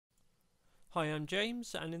Hi, I'm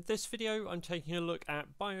James, and in this video I'm taking a look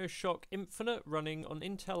at Bioshock Infinite running on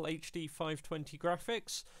Intel HD 520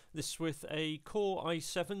 graphics. This with a Core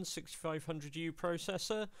i7-6500U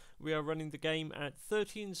processor. We are running the game at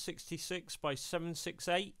 1366 by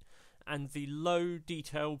 768 and the low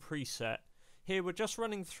detail preset. Here we're just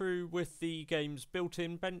running through with the game's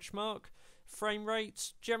built-in benchmark. Frame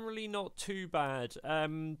rates, generally not too bad.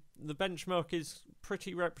 The benchmark is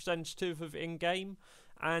pretty representative of in-game,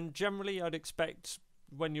 and generally I'd expect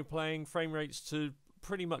when you're playing frame rates to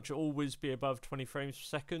pretty much always be above 20 frames per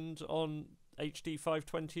second on HD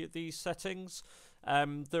 520 at these settings.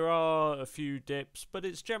 There are a few dips, but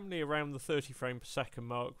it's generally around the 30 frame per second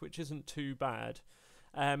mark, which isn't too bad.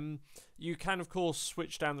 You can of course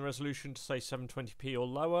switch down the resolution to say 720p or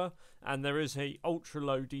lower, and there is a ultra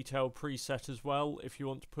low detail preset as well if you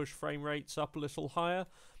want to push frame rates up a little higher,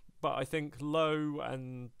 but I think low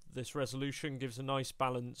and this resolution gives a nice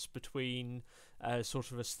balance between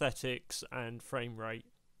sort of aesthetics and frame rate.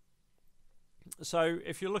 So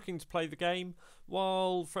if you're looking to play the game,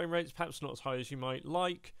 while frame rate's perhaps not as high as you might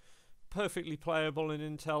like, perfectly playable in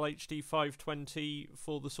Intel HD 520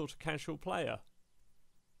 for the sort of casual player.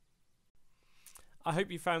 I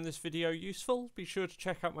hope you found this video useful. Be sure to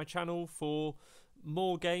check out my channel for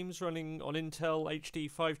more games running on Intel HD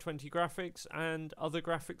 520 graphics and other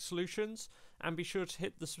graphics solutions, and be sure to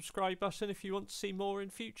hit the subscribe button if you want to see more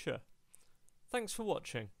in future. Thanks for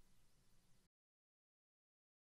watching.